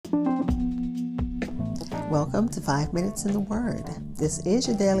Welcome to 5 Minutes in the Word. This is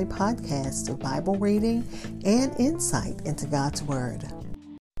your daily podcast of Bible reading and insight into God's Word.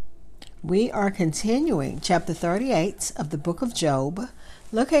 We are continuing chapter 38 of the book of Job,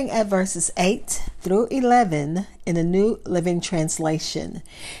 looking at verses 8 through 11 in the New Living Translation.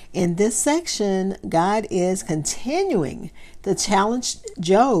 In this section, God is continuing to challenge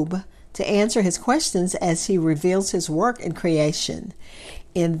Job to answer his questions as he reveals his work in creation.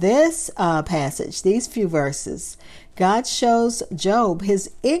 In this passage, these few verses, God shows Job his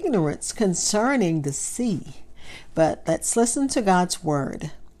ignorance concerning the sea. But let's listen to God's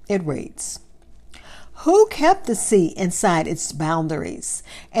word. It reads, "Who kept the sea inside its boundaries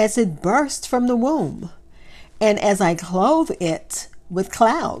as it burst from the womb? And as I clothed it with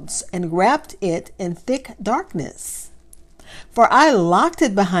clouds and wrapped it in thick darkness? For I locked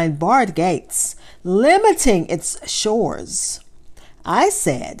it behind barred gates, limiting its shores. I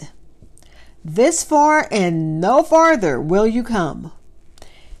said, 'This far and no farther will you come.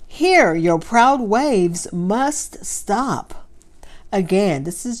 Here your proud waves must stop.'" Again,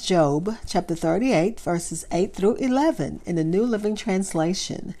 this is Job chapter 38, verses 8 through 11 in the New Living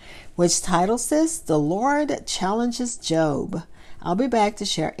Translation, which titles this, "The Lord Challenges Job." I'll be back to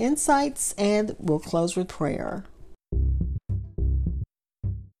share insights and we'll close with prayer.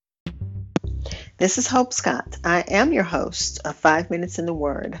 This is Hope Scott. I am your host of 5 Minutes in the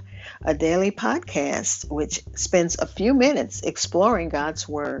Word, a daily podcast which spends a few minutes exploring God's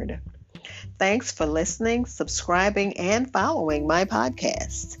Word. Thanks for listening, subscribing, and following my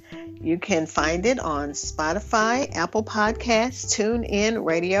podcast. You can find it on Spotify, Apple Podcasts, TuneIn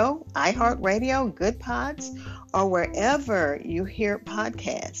Radio, iHeartRadio, Good Pods, or wherever you hear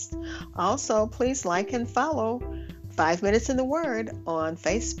podcasts. Also, please like and follow 5 Minutes in the Word on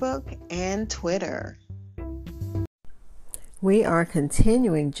Facebook and Twitter. We are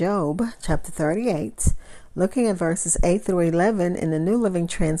continuing Job chapter 38, looking at verses 8 through 11 in the New Living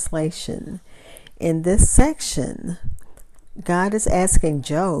Translation. In this section, God is asking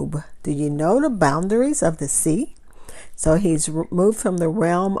Job, do you know the boundaries of the sea? So he's moved from the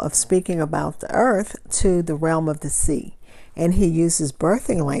realm of speaking about the earth to the realm of the sea. And he uses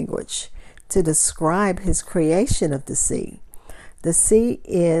birthing language to describe his creation of the sea. The sea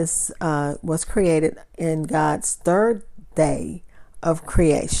was created in God's third day of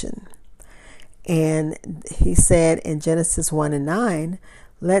creation. And he said in Genesis 1 and 9,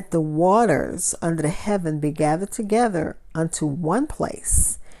 "Let the waters under the heaven be gathered together unto one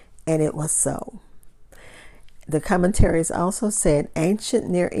place." And it was so. The commentaries also said ancient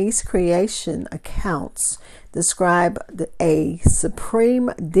Near East creation accounts describe a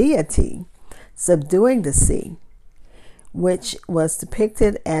supreme deity subduing the sea, which was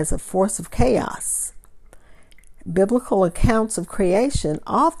depicted as a force of chaos. Biblical accounts of creation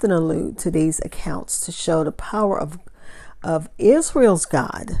often allude to these accounts to show the power of Israel's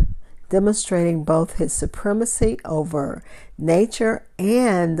God, demonstrating both his supremacy over nature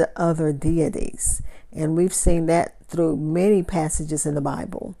and other deities. And we've seen that through many passages in the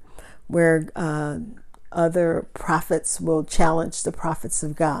Bible where other prophets will challenge the prophets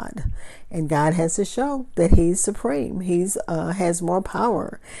of God. And God has to show that he's supreme. He's has more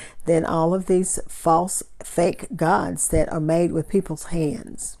power than all of these false, fake gods that are made with people's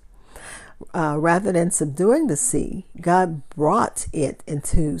hands. Rather than subduing the sea, God brought it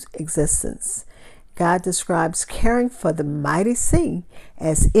into existence. God describes caring for the mighty sea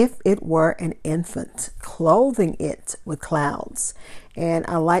as if it were an infant, clothing it with clouds. And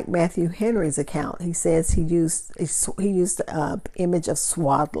I like Matthew Henry's account. He says he used the image of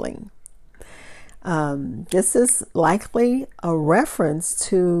swaddling. This is likely a reference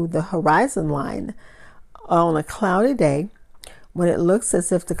to the horizon line on a cloudy day when it looks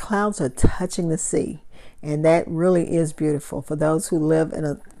as if the clouds are touching the sea. And that really is beautiful. For those who live in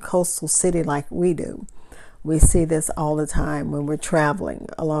a coastal city like we do, we see this all the time when we're traveling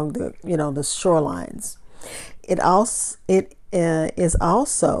along the shorelines. It is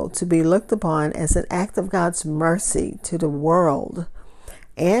also to be looked upon as an act of God's mercy to the world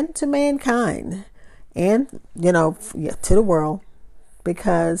and to mankind, and to the world,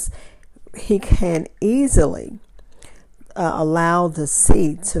 because he can easily allow the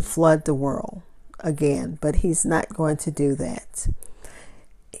sea to flood the world again, but he's not going to do that.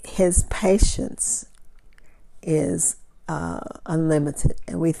 His patience is unlimited,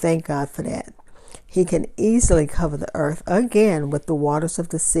 and we thank God for that. He can easily cover the earth again with the waters of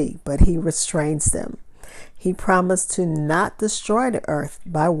the sea, but he restrains them. He promised to not destroy the earth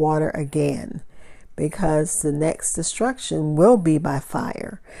by water again, because the next destruction will be by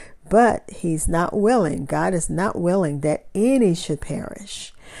fire. But he's not willing, God is not willing that any should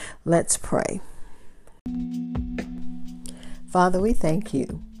perish, Let's pray. Father, we thank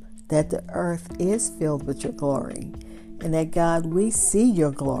you that the earth is filled with your glory, and that, God, we see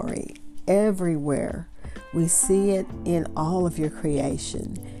your glory everywhere. We see it in all of your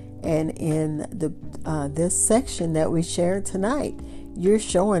creation. And in this section that we shared tonight, you're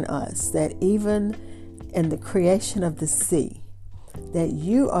showing us that even in the creation of the sea, that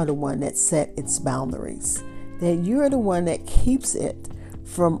you are the one that set its boundaries, that you are the one that keeps it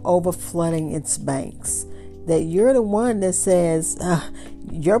from overflooding its banks, that you're the one that says,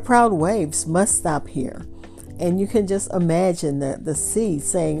 your proud waves must stop here. And you can just imagine the sea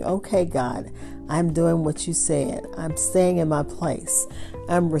saying, okay, God, I'm doing what you said. I'm staying in my place.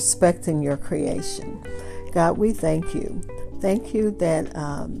 I'm respecting your creation. God, we thank you. Thank you that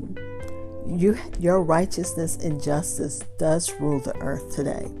your righteousness and justice does rule the earth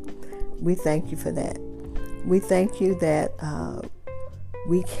today. We thank you for that. We thank you that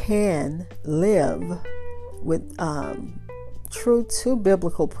we can live with true to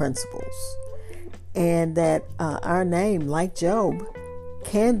biblical principles, and that our name, like Job,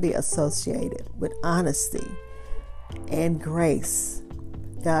 can be associated with honesty and grace,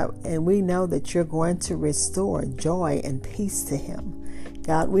 God. And we know that you're going to restore joy and peace to him.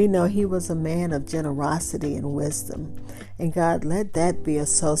 God, we know he was a man of generosity and wisdom. And God, let that be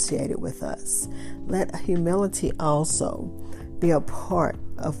associated with us. Let humility also be a part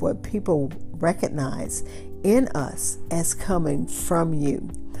of what people recognize in us as coming from you.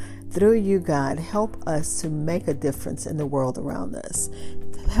 Through you, God, help us to make a difference in the world around us.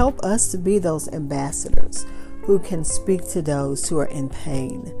 Help us to be those ambassadors who can speak to those who are in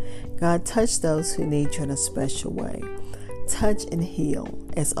pain. God, touch those who need you in a special way. Touch and heal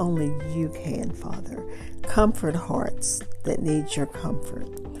as only you can, Father. Comfort hearts that need your comfort.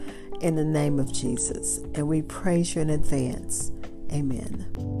 In the name of Jesus. And we praise you in advance. Amen.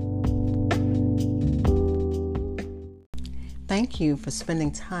 Thank you for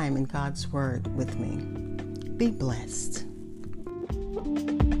spending time in God's Word with me. Be blessed.